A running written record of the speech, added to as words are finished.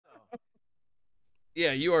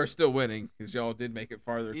Yeah, you are still winning because y'all did make it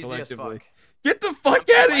farther Easy collectively. as fuck. Get the fuck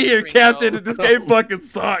out of here, Captain! This game fucking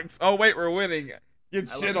sucks. Oh wait, we're winning. Get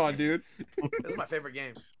shit on, dude. This is my favorite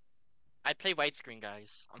game. I play widescreen,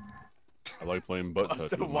 guys. I like playing butt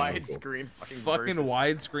touch. The widescreen fucking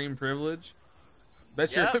widescreen privilege.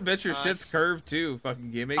 Bet your shit's curved too.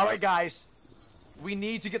 Fucking gimmick. All right, guys. We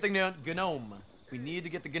need to get the gnome. We need to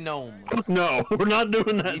get the gnome. No, we're not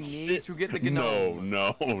doing that. We need to get the gnome.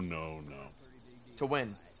 No. To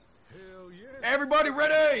win. Everybody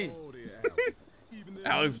ready?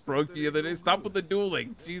 Alex broke the other day. Stop with the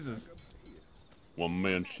dueling. Jesus. One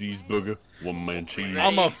man cheeseburger. One man cheese.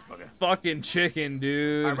 I'm a fucking chicken,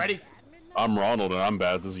 dude. All right, ready? I'm Ronald and I'm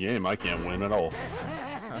bad at this game. I can't win at all.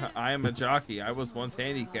 I am a jockey. I was once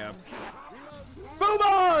handicapped.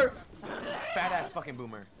 Boomer! Fat ass fucking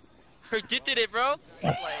boomer. Predicted it, bro.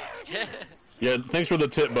 Like, Yeah, thanks for the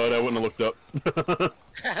tip, bud. I wouldn't have looked up.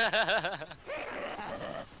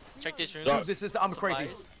 check this room. Dude, this is I'm crazy.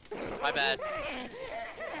 My bad.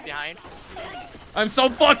 Behind. I'm so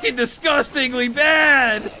fucking disgustingly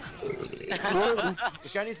bad.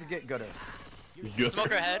 This guy needs to get gooder. Smoke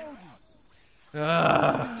her head.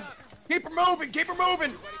 Keep her moving. Keep her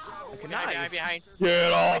moving. Okay, Behind.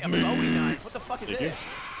 Get off me. What the fuck is this?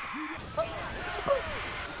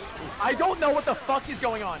 I don't know what the fuck is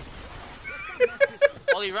going on.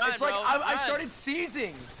 Holy run, It's like bro. I started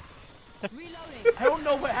seizing. I don't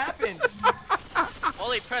know what happened.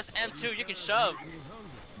 Holy, press M2. You can shove.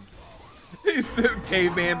 His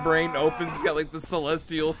caveman brain opens. He's got like the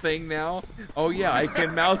celestial thing now. Oh yeah, I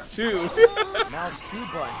can mouse too. Mouse 2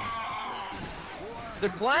 button. The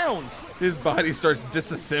clowns. His body starts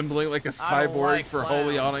disassembling like a cyborg like for clowns.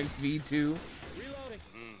 Holy Onyx V2.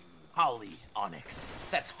 Holy Onyx.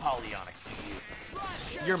 That's Holy Onyx to you.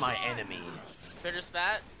 You're my enemy. Fitter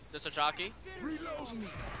spat. There's a jockey.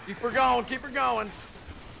 Keep her going. Keep her going.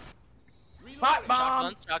 Hot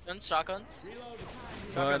bomb. Shotguns.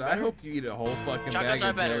 But I hope you eat a whole fucking Shotguns bag are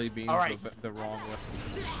of better. jelly beans Alright. the wrong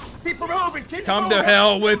way. Keep her moving. Keep Come her to moving.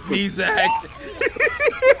 hell with me, Zach.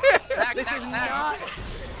 This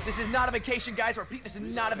is not a vacation, guys. I repeat, this is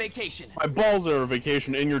not a vacation. My balls are a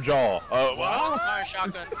vacation in your jaw. Wow. Fire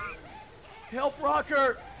shotgun. Help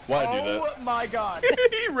Rocker. Why'd I do Oh that? my god.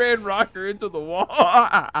 He ran Rocker into the wall.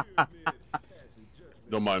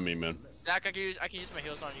 Don't mind me, man. Zach, I can use my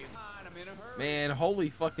heels on you. Man, holy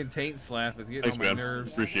fucking taint slap is getting Thanks, on my man.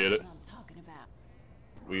 nerves. Appreciate it.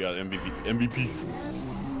 We got MVP.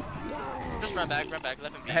 Just run back, left and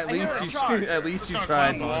beat. At least you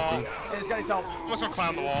tried, Monty. Hey, this guy's help. I'm just gonna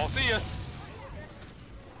climb the wall. See ya.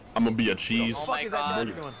 I'm gonna be a cheese. Oh my god.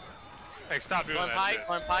 Doing? Hey, stop doing One that. pipe, shit.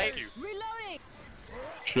 one pipe. Thank you.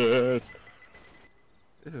 Shit.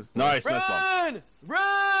 This is Nice bomb.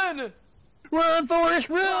 Run! Run! Run, Forrest,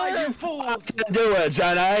 run! You fools! I can do it,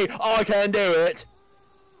 Johnny. I can do it.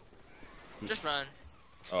 Just run.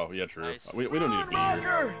 Oh, yeah, true. Nice. We don't need to be here.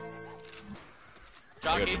 Rocker! I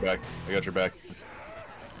got Jockey. your back. I got your back. Just...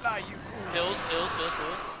 Ah, you fools. Pills.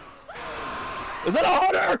 Is that a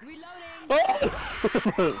hunter?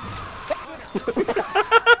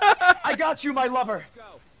 I got you, my lover.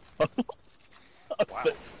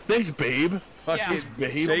 Thanks, babe. fucking Thanks,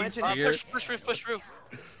 babe. Shakespeare. Push roof.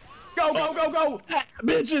 Go, go, go, go!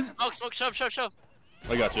 Bitches. Smoke, shove.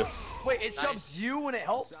 I got you. Wait, it shoves you when it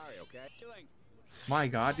helps? My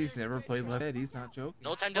god, he's never played Left Dead. He's not joking.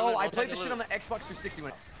 No time to Bro, loot. I played this shit on the Xbox 360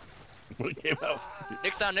 when When it came out.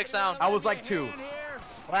 Nick sound. I was like 2.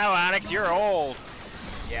 Wow, Alex, you're old.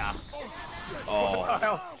 Yeah.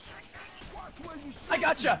 Oh. I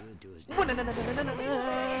gotcha!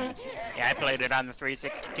 Yeah, I played it on the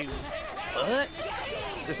 362. What?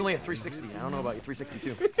 There's only a 360. I don't know about you,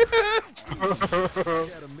 362.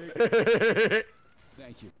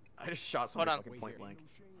 Thank you. I just shot someone Hold on. fucking point blank.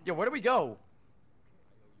 Yo, where do we go?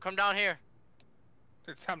 Come down here.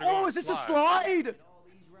 It's time to go Oh, on is this a slide.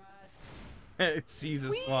 slide? It sees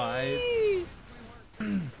a slide.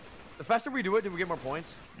 The faster we do it, do we get more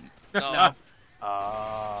points? No.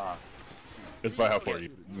 It's by how far you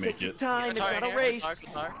make Take your it. time, it's not a race.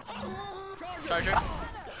 Guitar. Charger.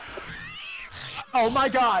 Oh my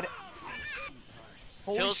god!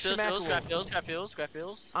 Holy Pills, schmackerel. scrap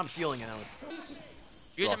pills. I'm healing it out.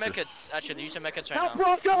 Use your Rocker. medkits. Actually, use your medkits right Help now.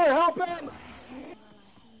 Rocker! Help him!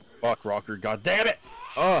 Fuck, Rocker. God damn it.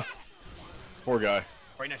 Poor guy.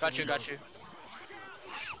 Right next Got to you.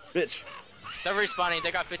 Bitch. They're respawning.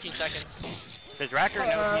 They got 15 seconds. Does Racker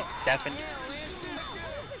know he's deafened?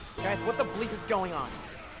 Guys, what the bleep is going on?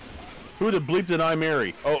 Who the bleep did I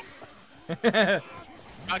marry? Oh.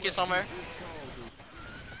 Jockey somewhere.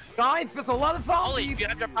 Guys, there's a lot of Holy, zombies! you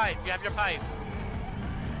have your pipe.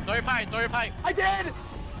 Throw your pipe. Throw your pipe. I did!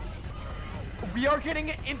 We are getting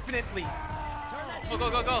it infinitely. Go,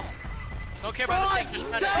 go, go, go. Don't care about the tank. Just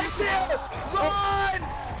run it. Tank's here! Run!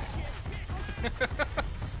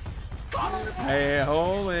 Hey,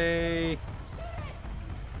 holy.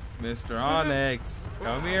 Mr. Onyx.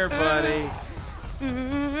 Come here, buddy.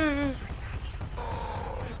 Run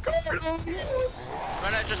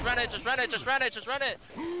it. Just run it. Just run it. Just run it. Just run it.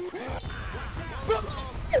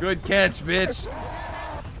 Good catch, bitch.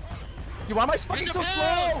 You why am I fucking Use so your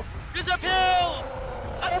slow? pills. Use your pills.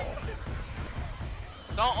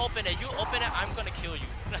 Don't open it. You open it, I'm gonna kill you.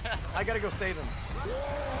 I gotta go save him.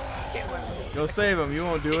 Go save him. You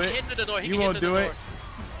won't do He it. can hit through the door. He You can won't hit through do the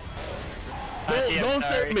it. door. Don't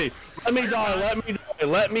save me. Let me die. Let me die.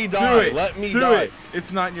 Let me Do die. it. Let me Do die. it.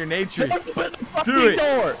 It's not in your nature. Open the fucking Do it.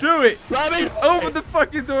 door. Do it. Let me Open the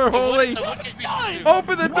fucking door, Holy. The wood can be used.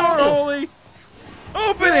 Open the door, Holy.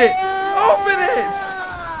 Open it. Open it.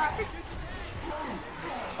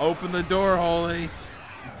 Open the door, Holy.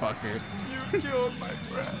 Fucker. You killed my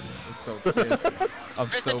friend. I'm so pissed. I'm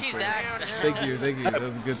Rest so in peace, pissed. Zach. Thank you. Thank you. That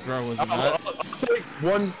was a good throw, wasn't it? I'll take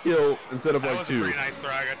 1 kill instead of That like was a 2. pretty nice throw.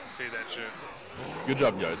 I got to see that shit. Good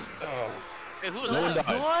job, guys. Hey, who No one left?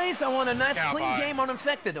 died. Boys, I want a nice Yeah, clean bye. game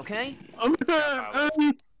uninfected, okay? I'm A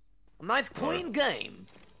nice clean game.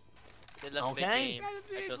 They left the Okay. game. I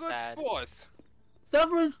feel sad. Fourth.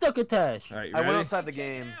 Severin Succotash. All right, you I went ready? outside the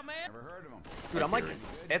game. Dude, I'm like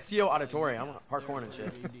Ezio Auditore. I'm parkouring and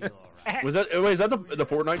shit. Was that? Wait, is that the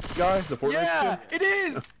Fortnite guy? The Fortnite Yeah, it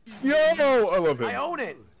is. skin? Yo, I love him. I own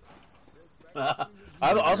it. I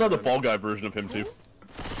also have the Fall Guy version of him too.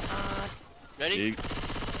 Ready?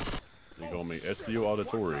 They call me Ezio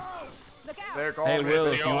Auditore. They're Hey, calling Will,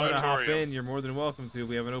 It's if the you want to hop auditorium. in, you're more than welcome to.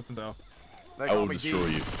 We have an open cell. They I call will me destroy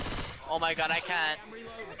Geese. you. Oh my god, I can't.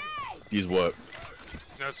 He's what?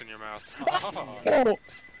 Notes in your mouth. Oh.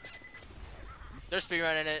 They're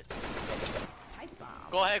speedrunning it.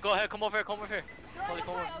 Go ahead, go ahead. Come over here, come over here. Holy,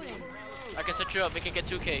 come over. I can set you up. We can get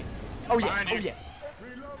 2K. Oh yeah, Behind oh you. yeah.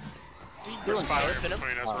 There's fire Hit him.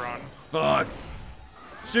 between us, Ron. Fuck.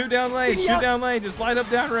 Shoot down lane. Shoot down lane. Just light up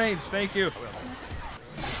down range. Thank you.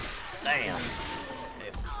 Damn.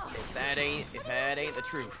 If that ain't the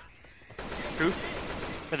truth.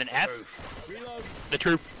 Truth? With an F? The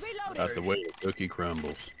truth. That's the way the cookie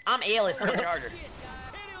crumbles. I'm Alice. I'm a charger.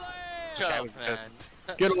 Shut up, man.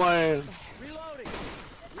 Get away.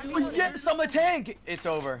 Yes, I'm a tank. It's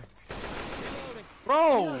over.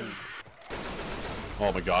 Bro.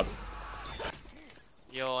 Oh my god.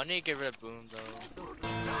 Yo, I need to get rid of Boom, though.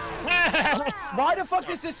 Why the fuck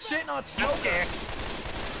is this shit not smoking?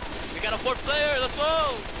 We got a 4th player. Let's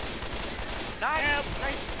go. Nice,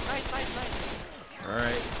 nice, nice, nice, nice. All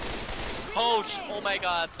right. Coach, oh my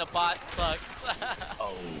god, the bot sucks.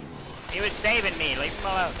 Oh. He was saving me. Leave him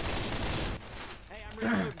alone.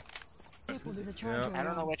 Yeah. I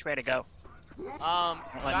don't know which way to go.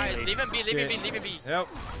 Guys, leave him be, leave him be, Shit. leave him be. Yep.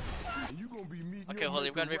 Okay, Holy,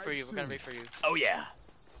 we're gonna wait for you. We're gonna wait for you. Oh yeah.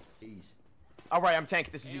 All right, I'm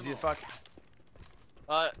tank. This is easy as fuck.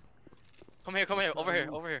 Come here, over here,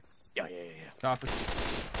 over here. Yeah. Copy.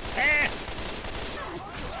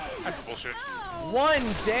 That's bullshit. 1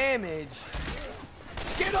 damage.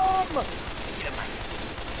 Get him! Not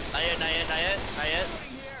yet, not yet, not yet, not yet.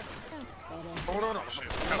 Oh shit.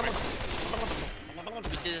 Coming. We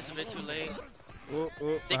did this a bit too late. Oh,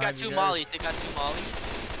 oh, They got behind 2 you guys. mollies. They got 2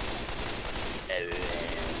 mollies.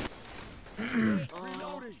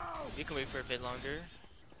 We can wait for a bit longer.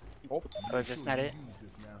 Oh, is this not it?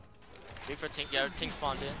 Wait for Tink. Yeah, Tink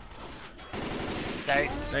spawned in. Sorry.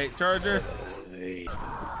 Hey, Charger. Hey.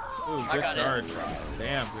 Ooh, I good got it. charge.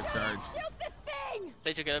 Damn, good charge.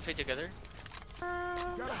 Play together, play together.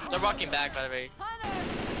 They're rocking back, by the way.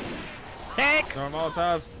 Tank! Throw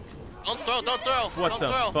Molotov. Don't throw, don't throw. What don't the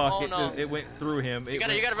throw. fuck? Oh, no. It went through him. You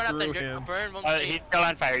gotta run up there. him. Burn one He's still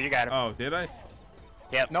on fire. You got him. Oh, did I?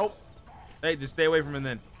 Nope. Hey, just stay away from him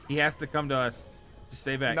then. He has to come to us. Just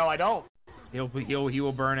stay back. No, I don't. He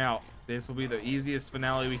will burn out. This will be the easiest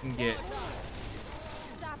finale we can get.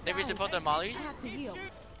 They resupport their mollies.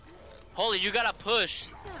 Holy, you gotta push.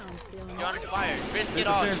 You're under fire. Risk Do it the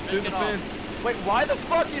off. fence, do Risk the it off. fence. Wait, why the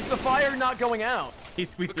fuck is the fire not going out? We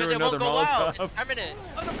Because threw it won't another go out. Molotov. It's permanent.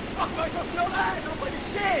 How the fuck am I supposed to know that? I don't play the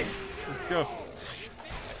shit. Let's go.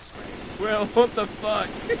 Well, what the fuck?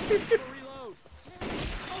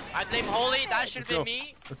 I blame Holy. That should have Let's been go.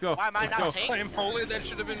 me. Let's go. Why am I Let's not go. tank? Claim holy, that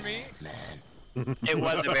should have been me. It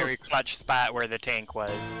was a very clutch spot where the tank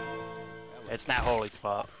was. It's not Holy's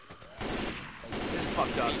fault. This is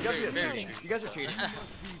fucked up. You guys are Very cheating. true. You guys are cheating.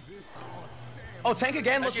 Oh, tank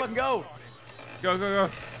again. Let's fucking go. Go, go,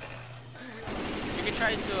 go. We can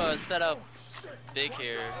try to set up big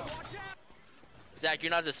here. Zach,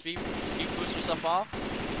 you're not the speed boost yourself off?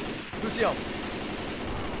 Lucio.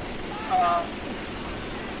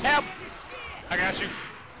 Help! I got you.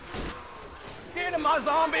 Get him, my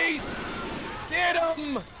zombies! Get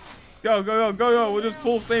him! Go, go, go, go, go. We'll just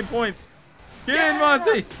pull same points. Get in,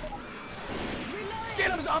 Monty!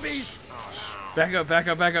 Get him, zombies! Back up, back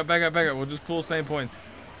up, back up, back up, back up. We'll just pull same points.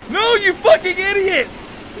 No, you fucking idiot!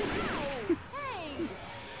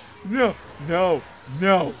 No, no,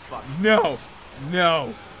 no, no,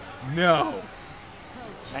 no, no.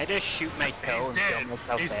 I just shoot my toe He's and dead. kill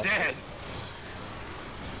myself. He's back. dead.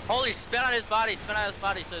 Holy, spin on his body so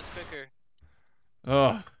it's quicker.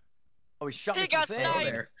 Ugh. Oh, he shot He me got through the sniped.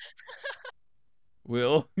 there.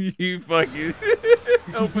 Will, you fucking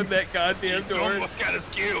open that goddamn You door. almost got us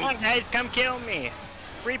killed. Come on, guys, come kill me.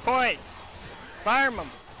 3 points. Farm them.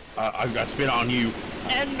 I got spit on you.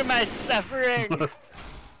 End my suffering.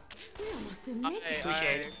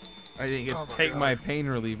 Appreciate it. I didn't get to take my pain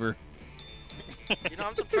reliever. You know,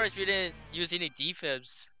 I'm surprised we didn't use any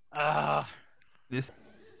defibs. This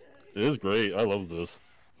It is great. I love this.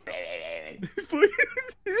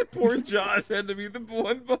 poor Josh had to be the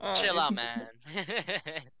one behind. Chill out, man.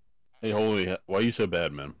 Hey, holy, why are you so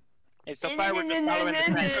bad, man? Hey, so far we're just following the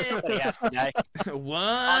trend. Somebody has to die.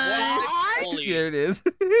 What? Holy. There it is.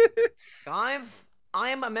 I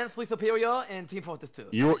am immensely superior in Team Fortress 2.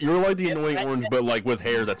 You're like the annoying orange, but like with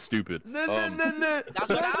hair that's stupid. That's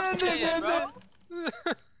what I'm saying,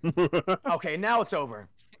 bro. Okay, now it's over.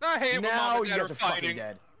 I hate when mom Now and you dad guys are are fucking fighting.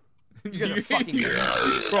 dead. You guys are fucking dead.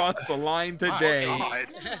 Crossed the line today. Oh,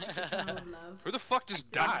 God. Who the fuck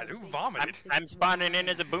just died? Who vomited? I'm spawning in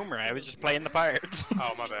as a boomer. I was just playing the part.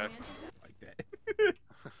 Oh, my bad. Like that.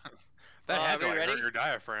 That had are to we like, ready? hurt your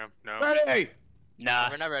diagram. No. Ready! Nah,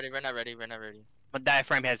 We're not ready. We're not ready. We're not ready. my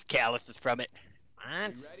diaphragm has calluses from it.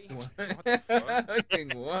 Fucking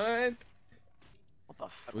what? What the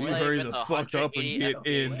fuck? Will you Play hurry with the the fuck up and 180 get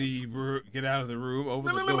in the get out of the room?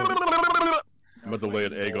 Open the door. I'm about to lay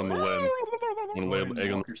an egg on the lens. I'm gonna lay an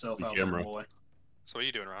egg on yourself the out, camera. boy. So what are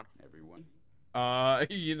you doing, Ron? Everyone.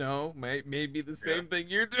 You know, maybe the same thing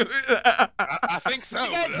you're doing. I think so.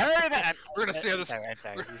 You guys heard that? We're gonna see how this. Sorry, I'm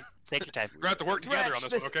sorry. Take your time. We're gonna have to work together on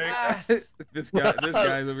this one, okay? This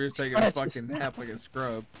guy's over here taking a fucking nap like a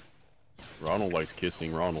scrub. Ronald likes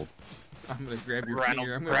kissing Ronald. I'm gonna grab your Ronald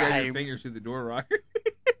finger. I'm gonna grab your Prime. fingers through the door rocker.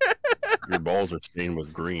 Your balls are stained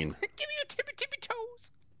with green. Give me your tippy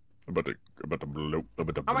toes. About to blow.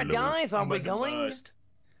 About to blow. Alright, guys, are we about to going? bust.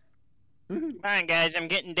 Come on, guys, I'm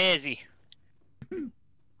getting dizzy.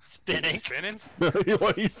 Spinning. Spinning? Why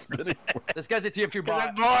are you spinning? This guy's a TF2 'Cause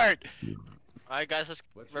I'm bot. bored. Alright, guys,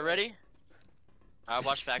 we're ready?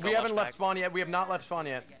 Watch back. We haven't left spawn yet. We have not left spawn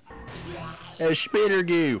yet. Hey, spitter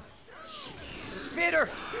goo. Peter!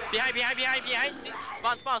 Behind.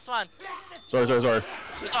 Spawn. Sorry. There's a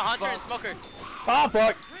hunter and smoker. Oh,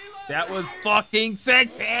 fuck. That was fucking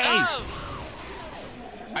sexy. Oh!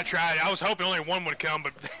 I tried. I was hoping only one would come,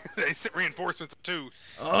 but they sent reinforcements of 2.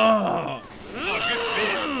 Oh. Oh, good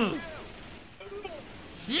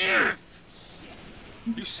spin. Shit.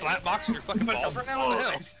 You slapboxing your fucking balls right now? What the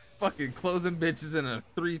hell? Fucking closing bitches in a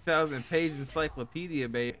 3,000-page encyclopedia,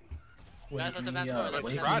 babe. Guys, let's advance Wake forward. Let's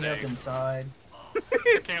me Friday. up inside.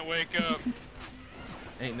 I can't wake up.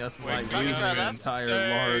 Ain't nothing Wait, like Johnny, losing try an left? entire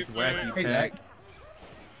Stay large away. wacky Hey, pack. Zach.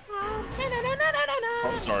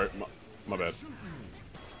 Oh, sorry. My bad.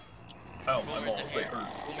 Oh, my balls. They hurt.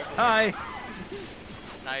 Hi.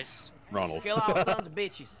 Nice. Ronald. Kill all sons of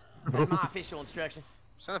bitches. That's my official instruction.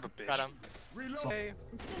 Son of a bitch. Got him.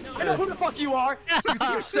 I know who the fuck you are. You think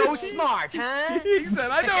you're so smart, huh? He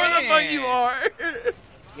said, I know where the fuck you are.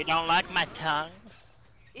 You don't like my tongue?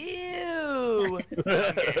 Ew.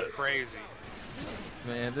 I'm getting crazy.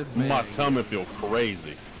 Man, this man. My tummy feel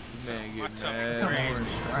crazy. Man My getting tummy mad. crazy.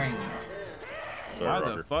 Strange. Sorry, Why the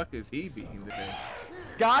Roger. fuck is he being today?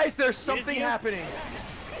 Guys, there's something happening.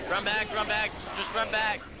 Run back. Just run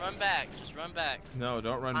back. No,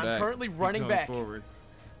 don't run I'm back. currently Keep running going back. Forward.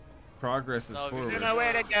 Progress is No, if you're forward. There's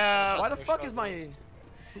nowhere to go. Why the fuck is my...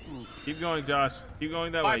 Keep going, Josh. Keep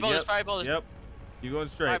going that Fire way. bullets, Yep. fire bullets. Yep. Keep going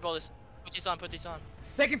straight. Fire bullets. Put these on.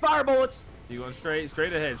 Taking fire bullets. Keep going straight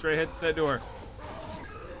ahead. Straight ahead to that door.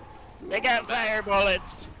 They got fire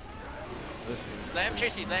bullets. Let him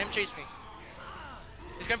chase me.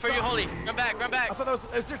 He's coming for you, Holy. Run back. I thought that was...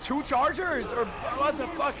 Is there 2 chargers? Or what the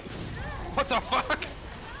fuck? What the fuck?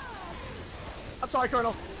 I'm sorry,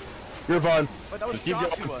 Colonel. You're fine. But that was Just keep going.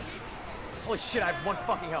 Joshua. Holy shit, I have 1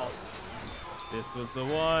 fucking health. This was the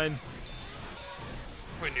one.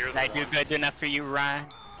 We're near the Did I do one. good enough for you, Ryan?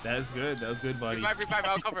 That's good. That was good, buddy. Revive,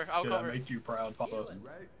 I'll cover. I'll Good, I cover. made you proud, Papa.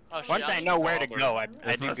 Oh, shit, Once I know where to go, I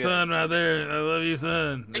That's do my good. son right there. I love you,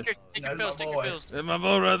 son. Take your That's pills, my take your boy. pills. That's my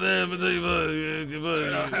boy right there. Let me tell you about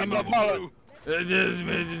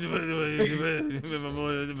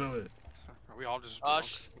Are we all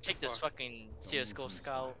just? Take this fucking CSGO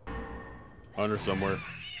scout. Under somewhere.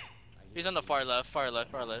 He's on the far left, far left,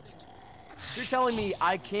 far left. You're telling me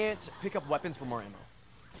I can't pick up weapons for more ammo?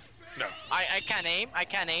 No. I can't aim, I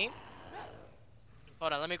can't aim.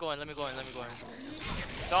 Hold on, let me go in. They're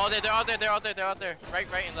all there, they're out there. Right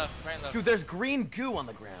and left. Dude, there's green goo on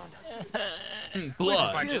the ground.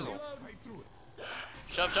 blood. My jizzle.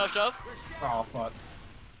 Shove. Oh, fuck.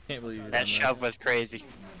 Can't believe That shove was crazy.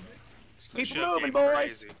 Keep moving, boys.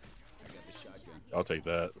 Crazy. I'll take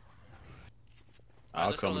that. I'll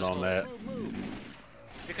let's go, come let's on go. that.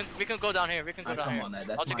 We can go down here. We can go I down come here. on that.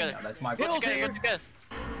 All That's mine together. now. That's my Go Pills together. here. Go together.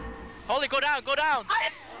 Holy, go down.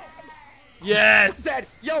 Yes. Dead.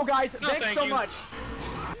 Yo, guys, No, thanks thank so you. much.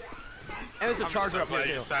 And there's a I'm charger so up glad here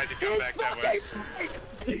you too. decided to come back that way.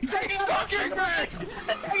 Take his fucking back!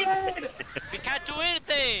 We can't do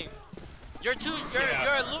anything. You're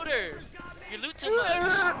Yeah. a looter. You loot too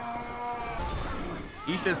much.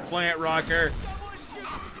 Eat this plant rocker.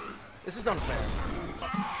 This is unfair.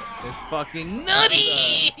 It's fucking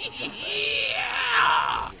nutty.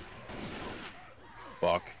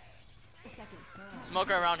 Fuck.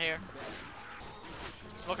 Smoker around here.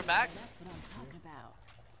 Smoker back.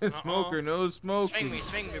 Smoker, no smoking.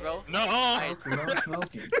 Swing me, bro. No. Alright. No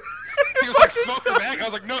smoking. He was like smoking back. I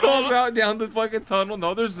was like, no. Calls out down the fucking tunnel.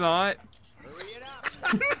 No, there's not.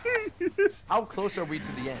 How close are we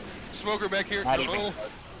to the end? Smoker back here. Not even Oh.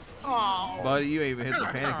 Oh. Buddy, you ain't even hit the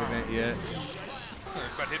panic event yet.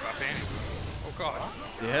 About to hit my panty. Oh god.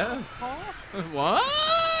 Yeah? What?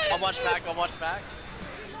 I'll watch back.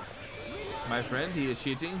 My friend, he is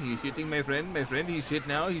cheating. He is cheating, my friend. My friend, he's shit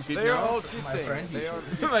now. He's shit They are now. all cheating. My friend, They are.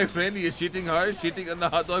 My friend, he is cheating hard. Cheating on the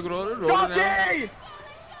hot dog roller. Rolling out. Cocky!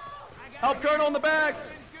 Help Colonel in the back!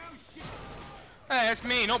 Hey, that's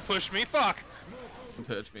me. Don't push me. Fuck. Don't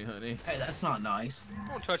touch me, honey. Hey, that's not nice.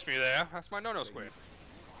 Don't touch me there. That's my no-no square.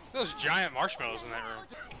 Those giant marshmallows in that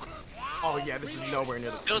room. Oh yeah, this is nowhere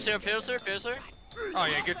near the. Pills here. Oh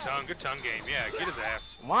yeah, good tongue game. Yeah, get his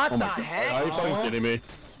ass. What Oh the my god. Are you heck? fucking kidding me?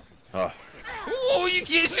 Oh, you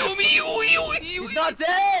can't show me. He's not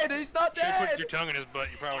dead! He's not Should've put dead! your tongue in his butt.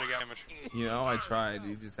 You probably got damage. You know, I tried.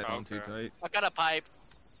 You just had on too Okay. tight. I got a pipe.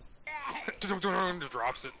 Just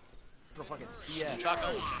drops it. For fucking CS.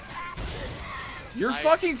 Shotgun. You're Nice.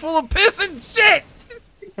 fucking full of piss and shit.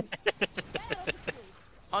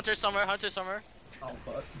 Hunter somewhere. Oh,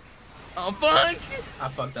 fuck. Oh, fuck. I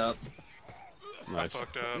fucked up. Nice.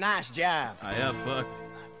 Fucked up. Nice job. I have fucked.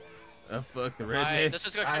 I fucked the Alright, redneck. this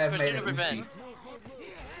is good. I have made Christina it prevent. Uchi.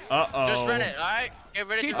 Uh-oh. Just run it, alright? Get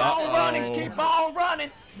ready Keep to on run running! Keep on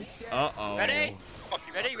running! Uh-oh. Ready?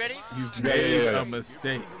 Ready? You've Yeah, made yeah, yeah. a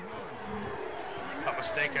mistake. A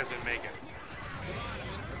mistake has been made.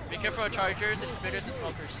 Be careful of chargers and spitters and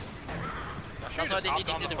smokers. That's why they need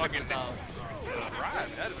to do the weapons now. Right,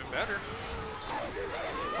 that'd have been better.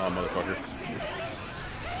 Oh, motherfucker.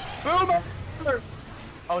 Boom!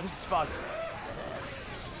 Oh, this is fucked.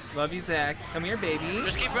 Love you, Zach. Come here, baby.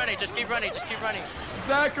 Just keep running.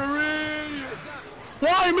 Zachary!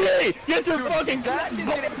 Why me? Get your fucking Zach is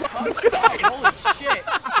getting touched. Holy shit.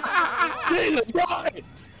 Jesus Christ!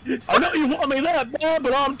 I know you want me that bad,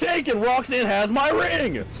 but I'm taking. Roxanne has my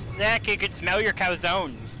ring. Zach, you could smell your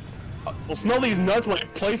calzones. Well, smell these nuts when I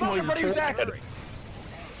place them on In front of you, your forehead. Zachary.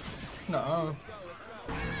 No.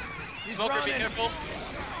 He's Smoker, be running. careful.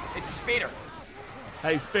 It's a speeder.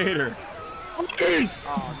 Hey, Spader. Please!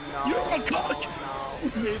 Oh no. You're a cock!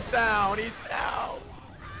 No. He's down.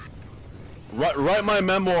 Write my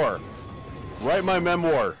memoir. Write my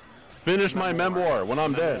memoir. Finish my memoir when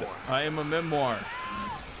I'm dead. I am a memoir.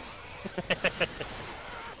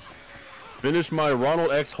 Finish my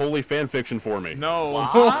Ronald X Holy fanfiction for me. No.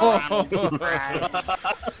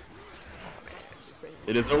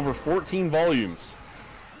 It is over 14 volumes.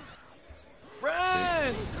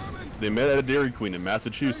 Run! They met at a Dairy Queen in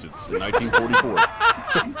Massachusetts in 1944.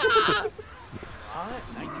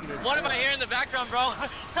 What am I hearing in the background, bro?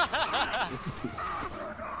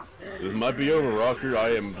 This might be over, Rocker. I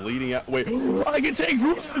am bleeding out. Wait, I can take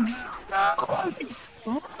drugs!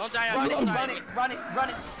 Don't die out. Don't die.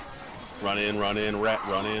 Run in, rat,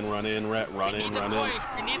 run in, rat, run in, run in.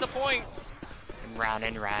 You need the points.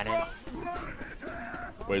 Running.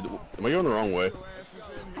 Wait, am I going the wrong way?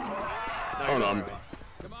 Oh no,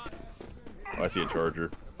 I see a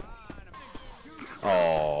charger.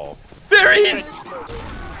 Oh. There he is.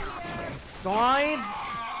 Five,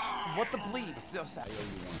 What the bleep?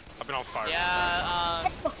 I've been on fire. Yeah,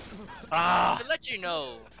 Ah, to let you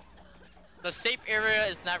know, the safe area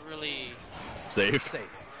is not really. Safe.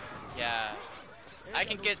 Yeah, I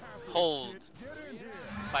can get pulled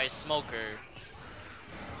by a smoker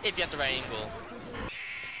if you have the right angle.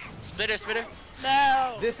 Spitter.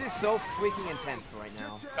 No. This is so freaking intense right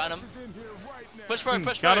now. Got him. Push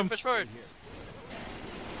forward. Got him. Push forward.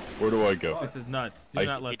 Where do I go? This is nuts. Do I-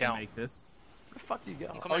 not let You them don't. make this. Where the fuck do you go?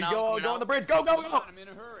 coming you out, go coming on out. the bridge. Go.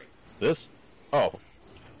 This? Oh.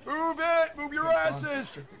 Move it. Move your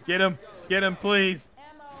asses. Get him, please.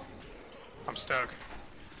 I'm stuck.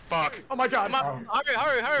 Fuck. Oh my god. Come on.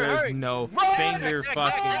 Hurry. There's no finger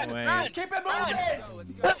fucking way. Keep it moving.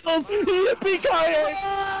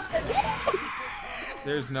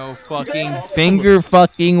 There's no fucking finger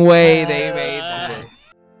fucking way they made